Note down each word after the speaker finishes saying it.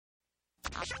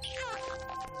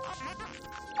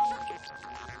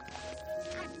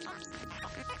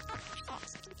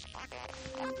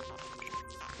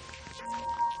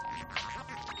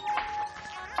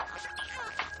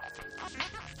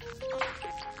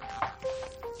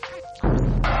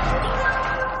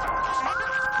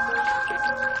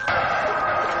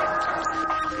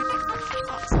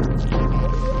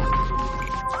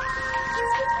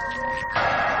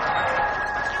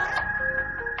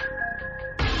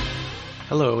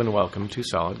Hello and welcome to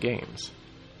Solid Games.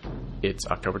 It's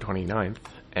October 29th,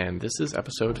 and this is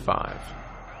episode 5.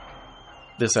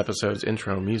 This episode's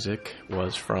intro music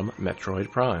was from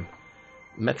Metroid Prime.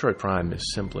 Metroid Prime has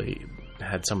simply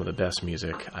had some of the best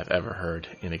music I've ever heard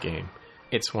in a game.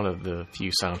 It's one of the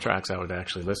few soundtracks I would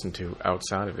actually listen to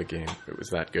outside of the game. It was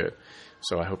that good,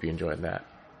 so I hope you enjoyed that.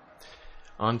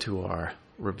 On to our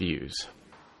reviews.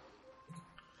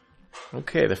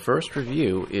 Okay, the first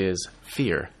review is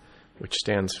Fear, which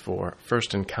stands for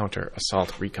First Encounter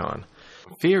Assault Recon.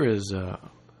 Fear is a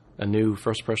new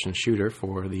first-person shooter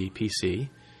for the PC,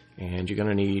 and you're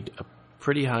going to need a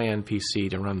pretty high-end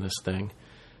PC to run this thing,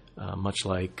 much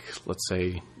like, let's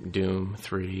say, Doom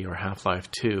 3 or Half-Life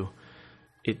 2.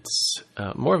 It's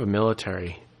more of a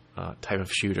military type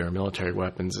of shooter, military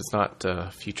weapons. It's not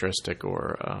futuristic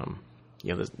or,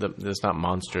 there's not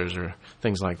monsters or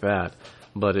things like that,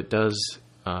 but it does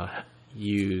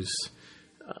use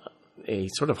a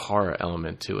sort of horror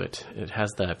element to it. It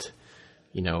has that,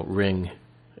 Ringu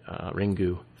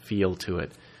feel to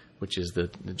it, which is the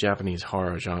Japanese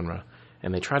horror genre,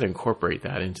 and they try to incorporate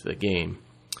that into the game.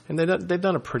 And they've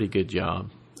done a pretty good job.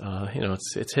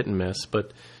 It's hit and miss,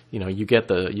 but you get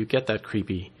that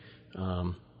creepy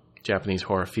Japanese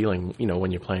horror feeling,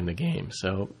 when you're playing the game.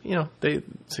 So they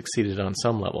succeeded on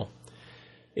some level.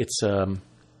 It's the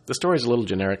story's a little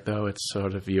generic though. It's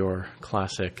sort of your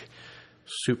classic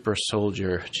super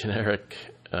soldier genetic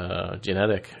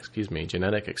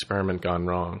experiment gone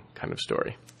wrong kind of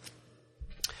story.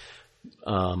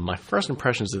 My first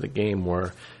impressions of the game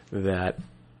were that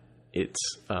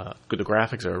the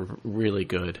graphics are really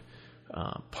good.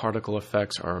 Particle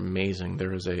effects are amazing.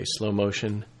 There is a slow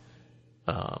motion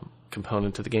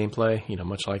component to the gameplay,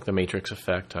 much like the Matrix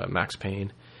effect, Max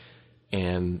Payne,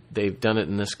 and they've done it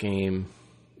in this game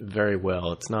very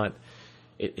well.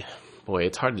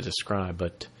 It's hard to describe,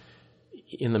 but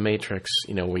in the Matrix,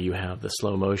 where you have the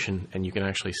slow motion and you can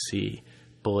actually see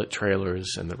bullet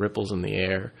trailers and the ripples in the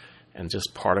air and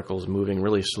just particles moving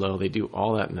really slow, they do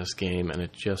all that in this game, and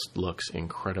it just looks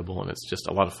incredible, and it's just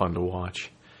a lot of fun to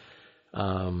watch.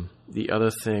 The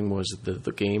other thing was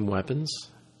the game weapons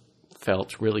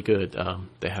felt really good.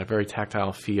 They had a very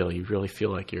tactile feel. You really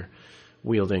feel like you're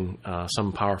wielding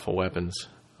some powerful weapons,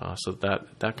 so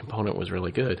that component was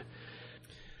really good.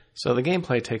 So the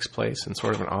gameplay takes place in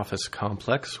sort of an office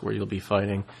complex where you'll be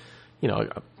fighting,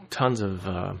 tons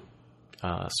of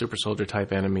super soldier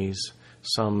type enemies,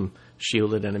 some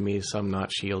shielded enemies, some not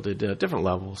shielded, different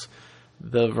levels.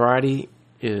 The variety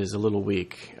is a little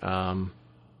weak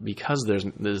because this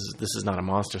is not a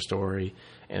monster story,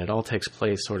 and it all takes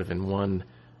place sort of in one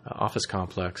office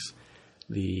complex.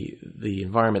 The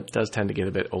environment does tend to get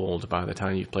a bit old by the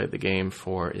time you've played the game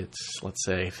for its, let's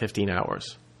say, 15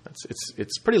 hours.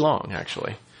 It's pretty long,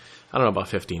 actually. I don't know about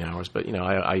 15 hours, but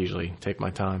I usually take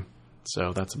my time,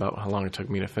 so that's about how long it took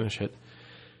me to finish it.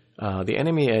 The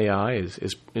enemy AI is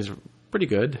pretty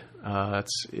good.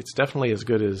 It's definitely as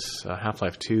good as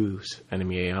Half-Life 2's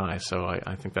enemy AI, so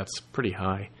I think that's pretty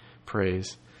high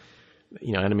praise.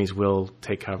 Enemies will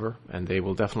take cover, and they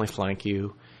will definitely flank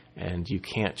you, and you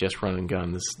can't just run and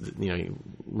gun.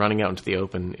 Running out into the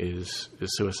open is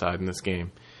suicide in this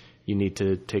game. You need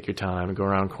to take your time and go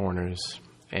around corners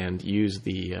and use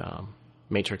the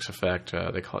Matrix effect.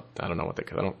 They call it, I don't know what they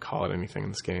call it. I don't call it anything in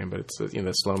this game, but it's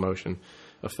the slow motion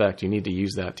effect. You need to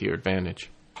use that to your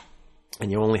advantage.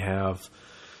 And you only have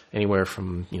anywhere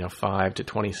from 5 to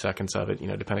 20 seconds of it,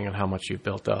 depending on how much you've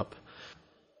built up.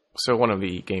 So one of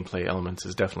the gameplay elements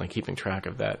is definitely keeping track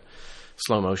of that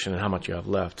slow motion and how much you have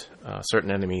left. Certain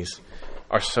enemies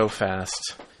are so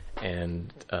fast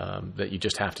and that you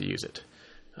just have to use it.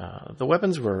 The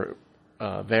weapons were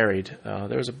varied.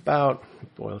 There was about,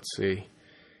 I'd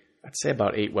say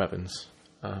about 8 weapons,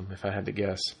 if I had to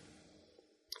guess.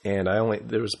 And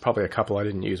there was probably a couple I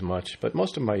didn't use much, but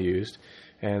most of them I used,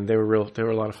 and they were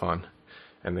a lot of fun.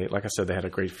 And like I said, they had a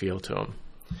great feel to them.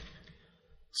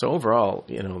 So overall,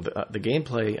 the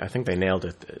gameplay, I think they nailed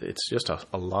it. It's just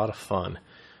a lot of fun.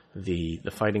 The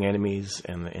fighting enemies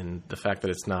and the fact that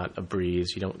it's not a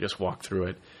breeze, you don't just walk through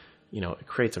it, it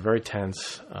creates a very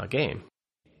tense game.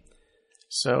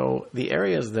 So the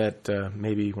areas that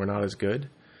maybe were not as good,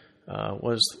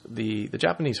 was the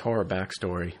Japanese horror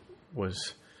backstory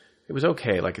was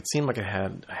okay. Like, it seemed like it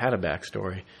had a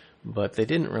backstory, but they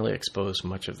didn't really expose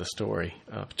much of the story,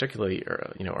 particularly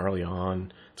early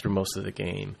on through most of the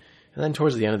game. And then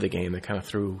towards the end of the game, they kind of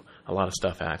threw a lot of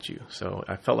stuff at you. So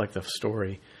I felt like the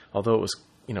story, although it was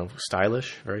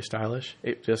stylish, very stylish,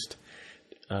 it just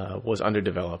was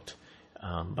underdeveloped.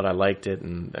 But I liked it,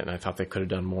 and I thought they could have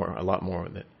done a lot more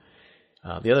with it.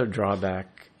 The other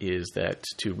drawback is that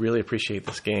to really appreciate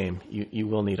this game, you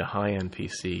will need a high-end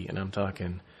PC, and I'm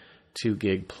talking 2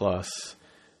 gig plus,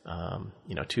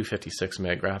 256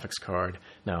 meg graphics card.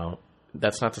 Now,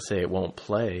 that's not to say it won't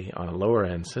play on a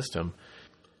lower-end system.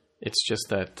 It's just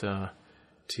that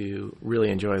to really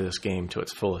enjoy this game to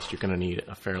its fullest, you're going to need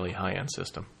a fairly high-end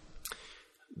system.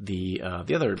 The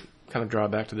other kind of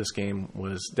drawback to this game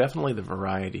was definitely the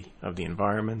variety of the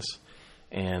environments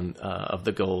and of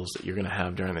the goals that you're going to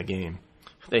have during the game.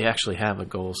 They actually have a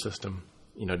goal system,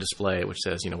 display, which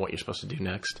says, what you're supposed to do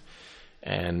next.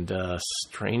 And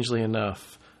strangely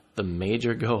enough, the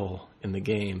major goal in the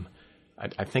game,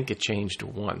 I think it changed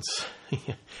once.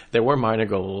 There were minor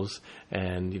goals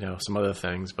and, some other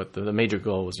things, but the major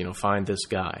goal was, find this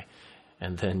guy.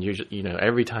 And then,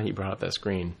 every time you brought up that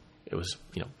screen, it was,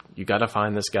 you got to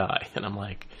find this guy. And I'm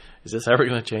like, is this ever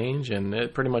going to change? And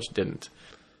it pretty much didn't.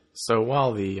 So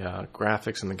while the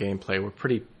graphics and the gameplay were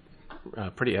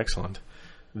pretty excellent,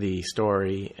 the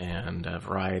story and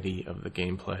variety of the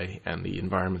gameplay and the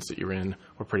environments that you're in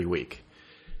were pretty weak.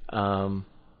 To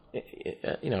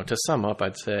sum up,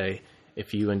 I'd say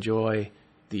if you enjoy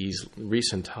these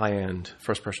recent high-end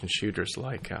first-person shooters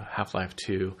like Half-Life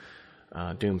 2,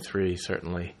 Doom 3,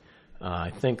 certainly,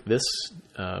 I think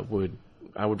I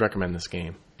would recommend this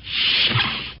game.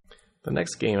 The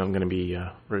next game I'm going to be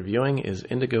reviewing is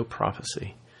Indigo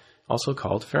Prophecy, also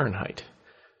called Fahrenheit.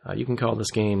 You can call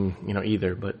this game,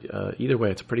 either, but either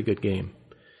way, it's a pretty good game.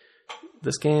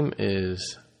 This game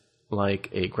is like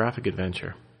a graphic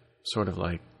adventure, sort of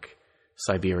like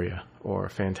Siberia or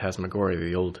Phantasmagoria,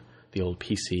 the old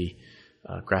PC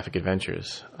graphic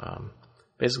adventures.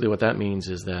 Basically, what that means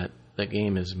is that the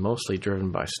game is mostly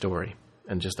driven by story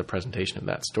and just the presentation of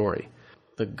that story.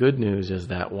 The good news is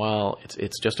that while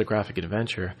it's just a graphic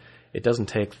adventure, it doesn't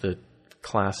take the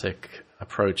classic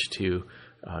approach to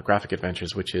graphic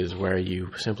adventures, which is where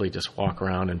you simply just walk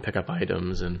around and pick up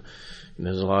items, and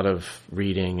there's a lot of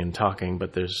reading and talking,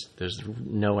 but there's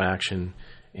no action,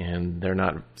 and they're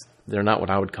not what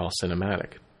I would call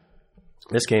cinematic.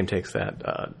 This game takes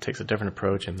a different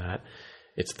approach in that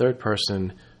it's third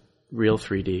person, real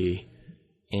 3D,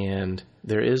 and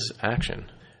there is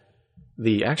action.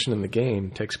 The action in the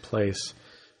game takes place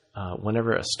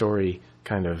whenever a story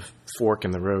kind of fork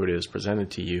in the road is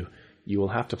presented to you. You will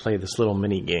have to play this little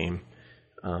mini game,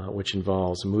 which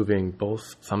involves moving both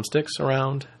thumbsticks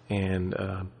around and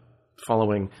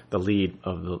following the lead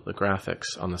of the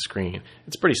graphics on the screen.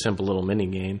 It's a pretty simple little mini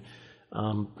game,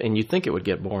 and you'd think it would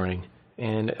get boring.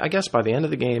 And I guess by the end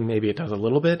of the game, maybe it does a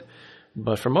little bit.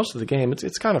 But for most of the game,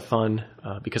 it's kind of fun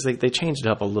because they changed it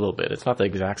up a little bit. It's not the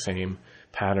exact same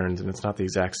patterns, and it's not the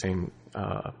exact same.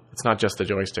 It's not just the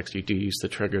joysticks. You do use the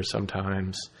triggers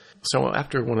sometimes. So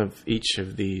after one of each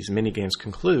of these mini games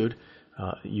conclude,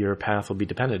 your path will be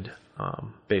depended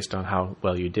based on how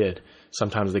well you did.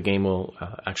 Sometimes the game will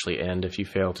actually end if you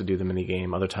fail to do the mini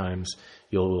game. Other times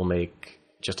you'll make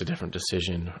just a different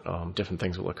decision. Different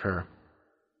things will occur.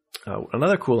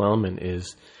 Another cool element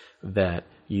is that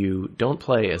you don't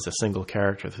play as a single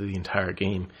character through the entire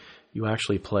game. You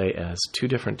actually play as two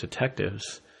different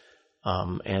detectives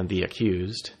and the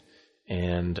accused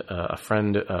and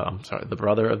the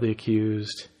brother of the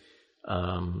accused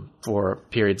for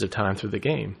periods of time through the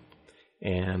game.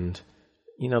 And,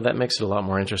 that makes it a lot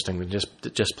more interesting than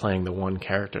just playing the one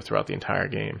character throughout the entire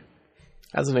game.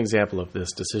 As an example of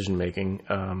this decision-making,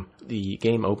 the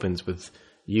game opens with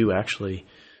you actually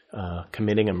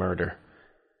committing a murder.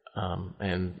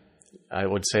 And I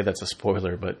would say that's a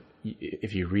spoiler, but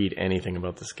if you read anything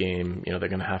about this game, they're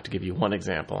going to have to give you one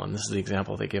example, and this is the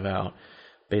example they give out.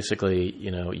 Basically,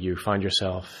 you find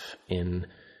yourself in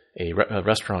a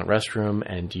restaurant restroom,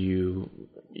 and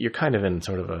you're kind of in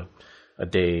sort of a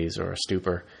daze or a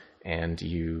stupor, and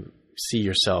you see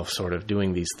yourself sort of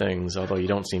doing these things, although you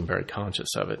don't seem very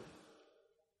conscious of it.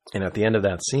 And at the end of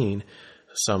that scene,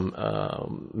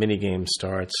 some mini game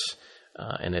starts,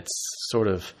 and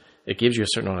it gives you a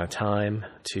certain amount of time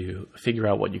to figure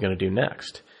out what you're going to do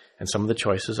next. And some of the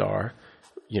choices are,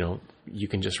 you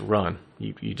can just run.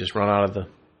 You just run out of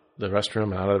the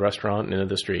restroom, out of the restaurant, and into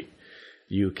the street.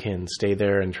 You can stay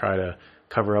there and try to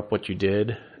cover up what you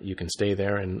did. You can stay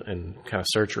there and kind of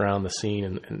search around the scene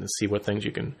and see what things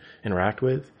you can interact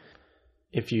with.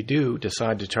 If you do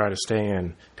decide to try to stay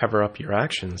and cover up your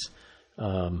actions,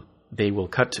 they will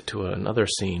cut to another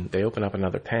scene. They open up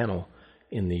another panel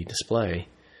in the display,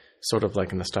 sort of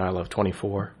like in the style of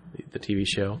 24, the TV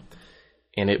show,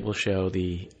 and it will show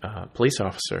the police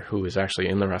officer who is actually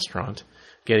in the restaurant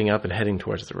getting up and heading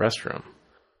towards the restroom.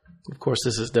 Of course,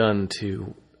 this is done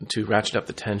to ratchet up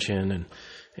the tension,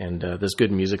 and there's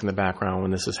good music in the background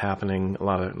when this is happening. A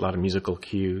lot of musical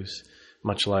cues,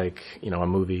 much like a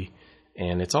movie,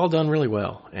 and it's all done really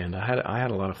well. And I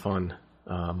had a lot of fun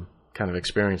kind of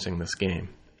experiencing this game.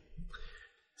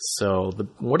 So,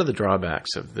 what are the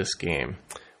drawbacks of this game?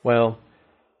 Well,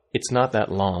 it's not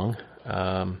that long.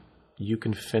 You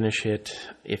can finish it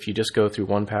if you just go through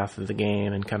one path of the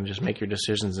game and kind of just make your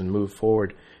decisions and move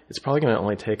forward. It's probably going to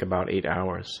only take about 8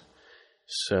 hours.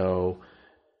 So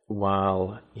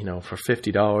while, for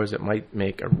 $50, it might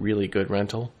make a really good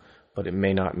rental, but it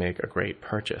may not make a great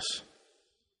purchase.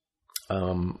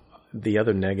 The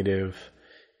other negative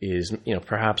is,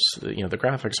 perhaps, the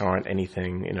graphics aren't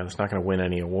anything, it's not going to win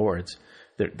any awards.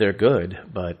 They're good,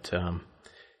 but,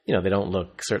 they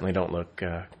certainly don't look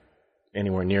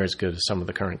anywhere near as good as some of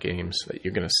the current games that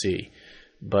you're going to see.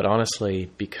 But honestly,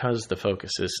 because the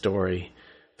focus is story,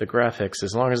 the graphics,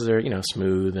 as long as they're,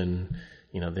 smooth and,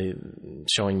 they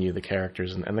showing you the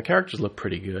characters, and the characters look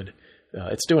pretty good,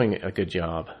 it's doing a good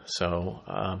job. So,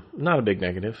 not a big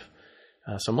negative.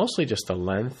 So mostly just the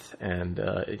length, and,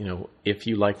 if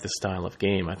you like this style of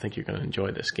game, I think you're going to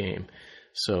enjoy this game.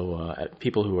 So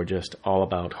people who are just all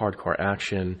about hardcore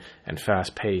action and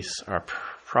fast pace are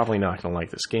probably not going to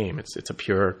like this game. It's a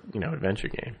pure, adventure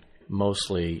game,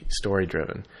 mostly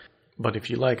story-driven. But if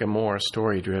you like a more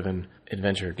story-driven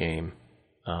adventure game,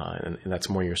 and that's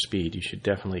more your speed, you should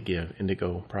definitely give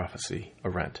Indigo Prophecy a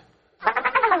rent.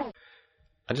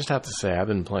 I just have to say, I've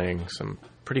been playing some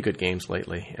pretty good games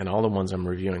lately, and all the ones I'm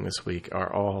reviewing this week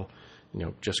are all,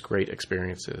 just great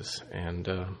experiences, and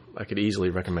I could easily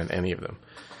recommend any of them.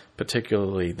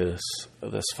 Particularly this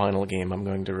final game I'm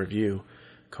going to review,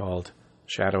 called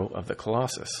Shadow of the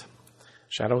Colossus.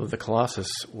 Shadow of the Colossus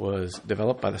was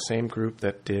developed by the same group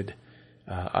that did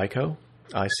ICO,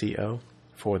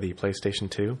 for the PlayStation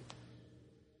 2.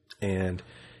 And,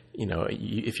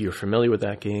 if you're familiar with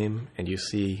that game and you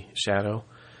see Shadow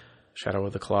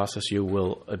of the Colossus, you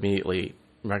will immediately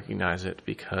recognize it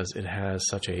because it has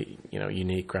such a,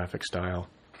 unique graphic style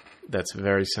that's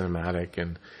very cinematic,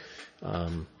 and,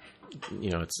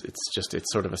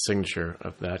 it's sort of a signature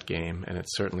of that game, and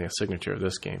it's certainly a signature of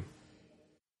this game.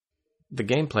 The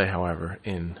gameplay, however,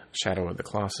 in Shadow of the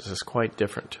Colossus is quite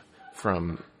different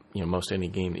from, most any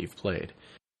game that you've played.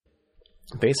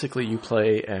 Basically, you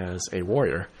play as a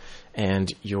warrior, and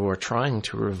you're trying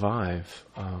to revive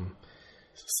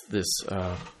this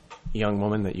young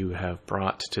woman that you have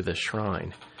brought to the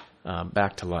shrine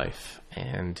back to life.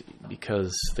 And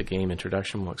because the game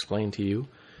introduction will explain to you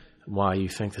why you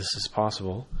think this is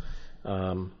possible,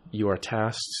 you are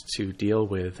tasked to deal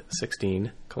with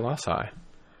 16 colossi.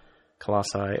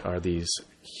 Colossi are these,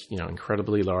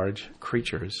 incredibly large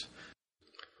creatures.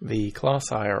 The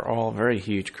colossi are all very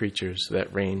huge creatures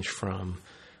that range from,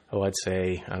 I'd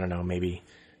say, maybe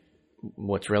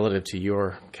what's relative to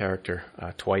your character,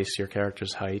 twice your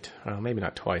character's height, maybe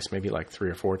not twice, maybe like 3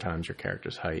 or 4 times your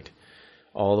character's height,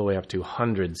 all the way up to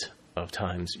hundreds of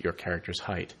times your character's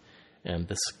height. And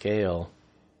the scale,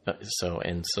 so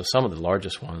some of the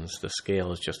largest ones, the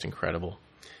scale is just incredible.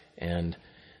 And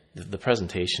the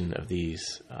presentation of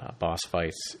these boss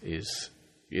fights is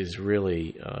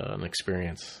really an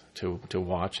experience to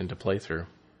watch and to play through.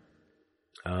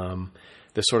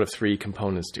 There's sort of 3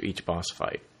 components to each boss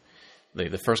fight.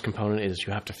 The first component is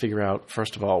you have to figure out,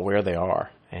 first of all, where they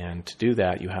are. And to do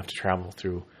that, you have to travel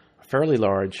through a fairly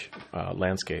large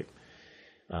landscape.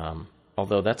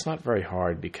 Although that's not very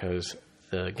hard because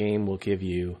the game will give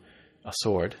you a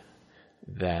sword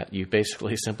that you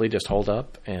basically simply just hold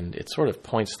up, and it sort of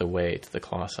points the way to the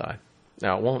colossi.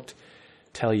 Now, it won't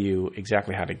tell you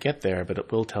exactly how to get there, but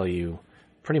it will tell you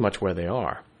pretty much where they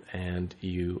are. And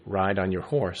you ride on your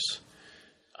horse,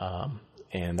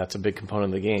 and that's a big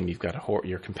component of the game. You've got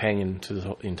your companion to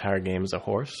the entire game is a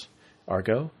horse,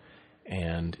 Argo,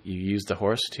 and you use the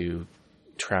horse to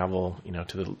travel,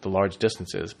 to the large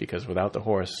distances, because without the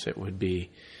horse, it would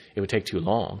take too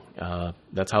long.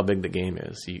 That's how big the game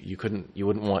is. You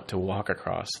wouldn't want to walk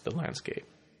across the landscape.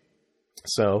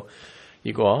 So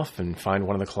you go off and find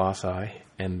one of the colossi,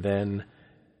 and then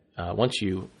once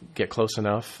you get close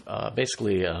enough,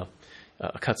 basically a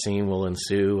cutscene will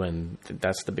ensue, and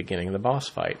that's the beginning of the boss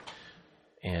fight.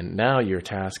 And now your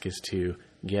task is to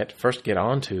first get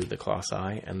onto the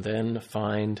colossi and then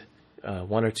find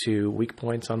one or two weak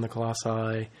points on the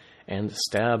colossi and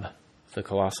stab the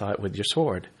colossi with your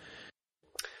sword.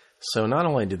 So not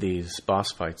only do these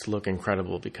boss fights look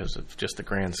incredible because of just the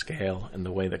grand scale and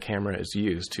the way the camera is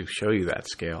used to show you that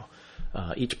scale,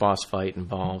 each boss fight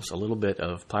involves a little bit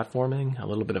of platforming, a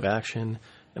little bit of action,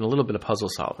 and a little bit of puzzle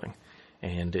solving.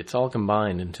 And it's all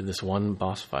combined into this one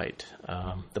boss fight.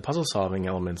 The puzzle solving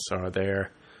elements are there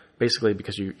basically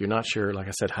because you're not sure, like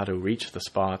I said, how to reach the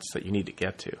spots that you need to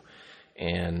get to.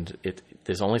 And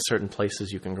there's only certain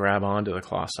places you can grab onto the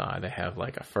colossi. They have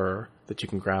like a fur that you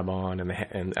can grab on,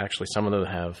 and actually some of them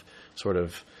have sort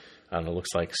of, I don't know,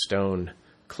 looks like stone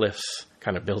cliffs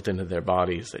kind of built into their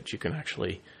bodies that you can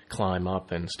actually climb up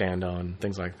and stand on,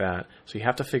 things like that. So you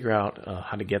have to figure out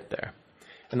how to get there.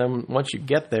 And then once you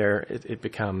get there, it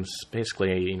becomes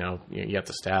basically, you have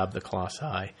to stab the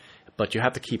colossi, but you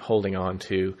have to keep holding on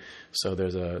to. So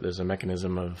there's a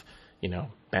mechanism of,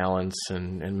 balance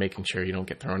and making sure you don't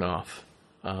get thrown off.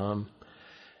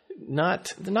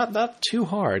 Not too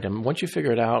hard. And once you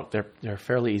figure it out, they're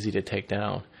fairly easy to take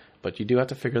down. But you do have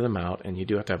to figure them out, and you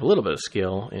do have to have a little bit of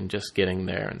skill in just getting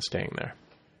there and staying there.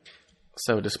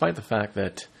 So despite the fact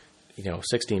that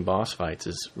 16 boss fights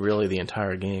is really the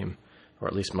entire game, or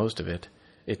at least most of it,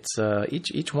 it's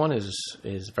each one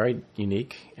is very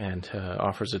unique and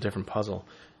offers a different puzzle,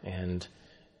 and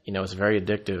it's very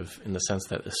addictive in the sense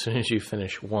that as soon as you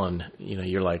finish one,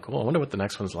 you're like, well, I wonder what the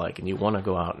next one's like, and you want to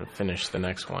go out and finish the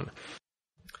next one.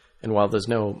 And while there's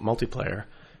no multiplayer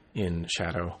in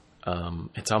Shadow,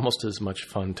 it's almost as much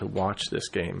fun to watch this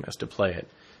game as to play it,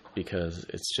 because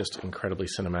it's just incredibly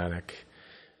cinematic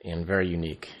and very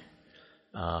unique.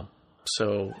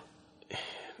 So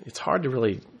it's hard to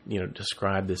really,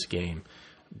 describe this game,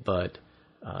 but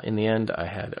in the end, I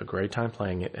had a great time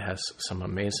playing it. It has some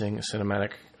amazing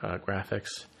cinematic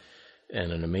graphics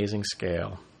and an amazing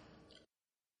scale.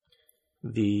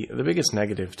 The biggest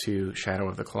negative to Shadow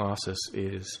of the Colossus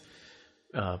is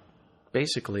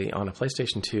basically on a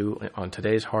PlayStation 2, on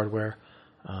today's hardware,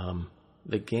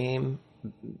 the game,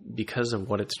 because of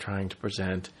what it's trying to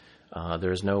present,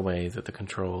 there is no way that the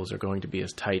controls are going to be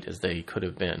as tight as they could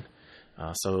have been.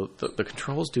 So the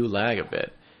controls do lag a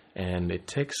bit, and it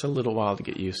takes a little while to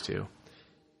get used to.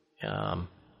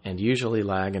 And usually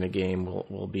lag in a game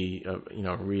will be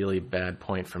a really bad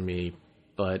point for me,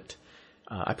 but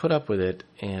I put up with it,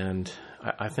 and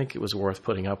I think it was worth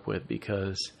putting up with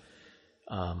because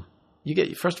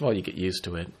first of all, you get used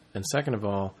to it, and second of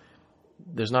all,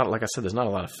 there's not a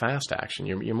lot of fast action.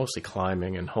 You're mostly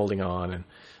climbing and holding on, and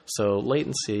so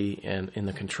latency and in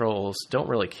the controls don't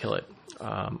really kill it.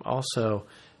 Also,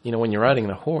 when you're riding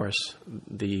the horse,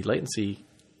 the latency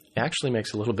actually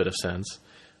makes a little bit of sense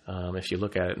if you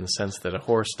look at it in the sense that a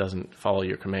horse doesn't follow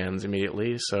your commands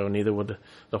immediately, so neither would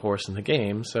the horse in the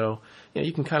game. So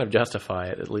you can kind of justify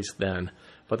it, at least then.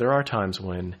 But there are times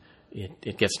when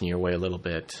it gets in your way a little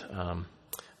bit.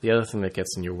 The other thing that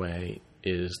gets in your way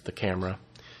is the camera,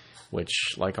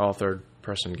 which, like all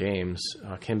third-person games,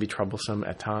 can be troublesome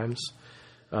at times.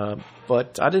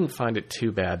 But I didn't find it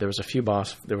too bad. There was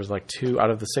like 2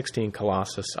 out of the 16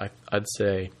 Colossus. I'd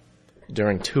say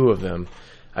during 2 of them,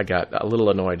 I got a little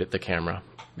annoyed at the camera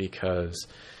because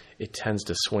it tends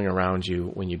to swing around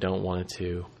you when you don't want it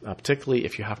to, particularly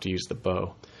if you have to use the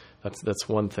bow. That's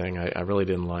one thing I really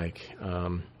didn't like.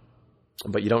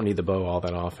 But you don't need the bow all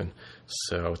that often,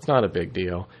 so it's not a big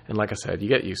deal. And like I said, you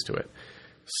get used to it.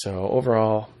 So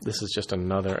overall, this is just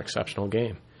another exceptional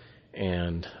game.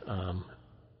 And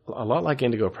a lot like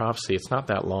Indigo Prophecy, it's not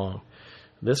that long.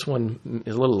 This one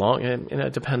is a little long, and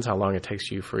it depends how long it takes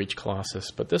you for each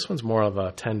Colossus, but this one's more of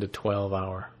a 10 to 12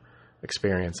 hour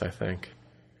experience, I think.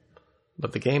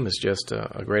 But the game is just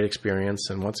a great experience,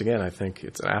 and once again, I think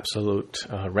it's an absolute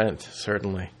rent,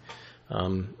 certainly.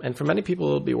 And for many people,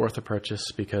 it'll be worth a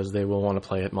purchase because they will want to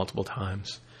play it multiple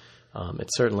times.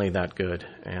 It's certainly that good,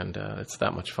 and it's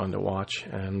that much fun to watch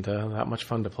and that much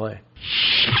fun to play.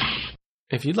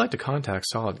 If you'd like to contact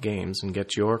Solid Games and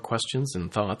get your questions and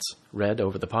thoughts read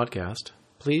over the podcast,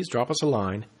 please drop us a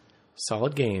line,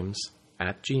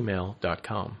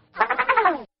 solidgames@gmail.com.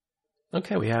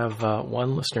 Okay, we have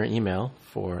one listener email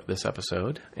for this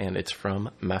episode, and it's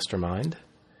from Mastermind.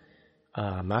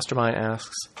 Mastermind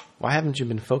asks, why haven't you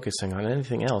been focusing on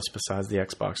anything else besides the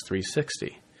Xbox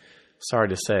 360? Sorry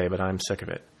to say, but I'm sick of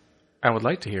it. I would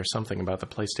like to hear something about the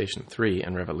PlayStation 3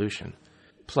 and Revolution.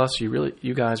 Plus,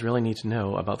 you guys really need to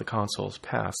know about the console's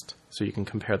past so you can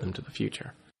compare them to the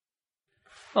future.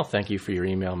 Well, thank you for your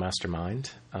email,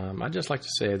 Mastermind. I'd just like to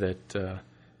say that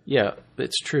Yeah,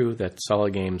 it's true that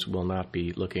Solid Games will not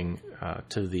be looking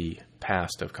to the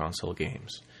past of console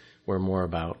games. We're more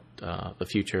about the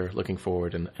future, looking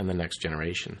forward, and the next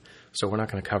generation. So we're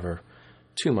not going to cover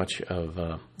too much of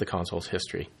the console's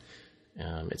history.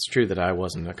 It's true that I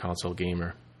wasn't a console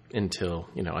gamer until,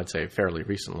 I'd say fairly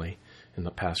recently in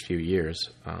the past few years.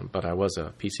 But I was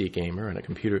a PC gamer and a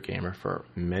computer gamer for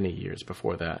many years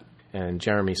before that. And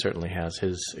Jeremy certainly has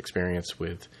his experience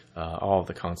with all of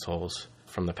the consoles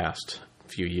from the past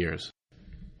few years.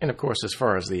 And of course, as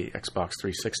far as the Xbox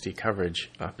 360 coverage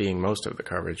being most of the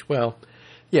coverage, well,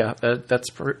 yeah, that's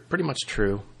pretty much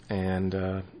true. And,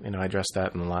 I addressed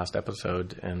that in the last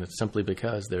episode, and it's simply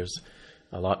because there's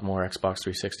a lot more Xbox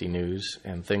 360 news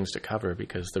and things to cover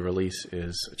because the release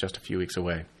is just a few weeks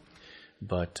away.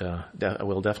 But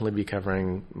we'll definitely be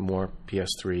covering more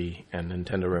PS3 and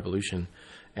Nintendo Revolution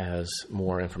as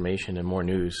more information and more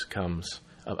news comes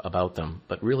about them.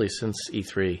 But really, since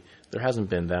E3, there hasn't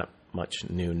been that much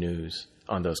new news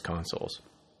on those consoles.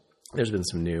 There's been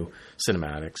some new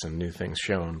cinematics and new things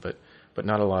shown, but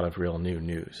not a lot of real new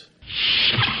news.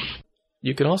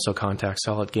 You can also contact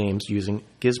Solid Games using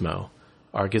Gizmo.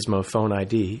 Our Gizmo phone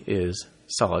ID is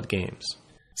Solid Games.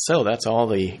 So that's all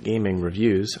the gaming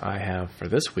reviews I have for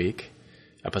this week,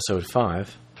 episode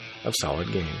 5 of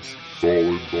Solid Games.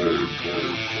 Solid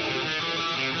Games.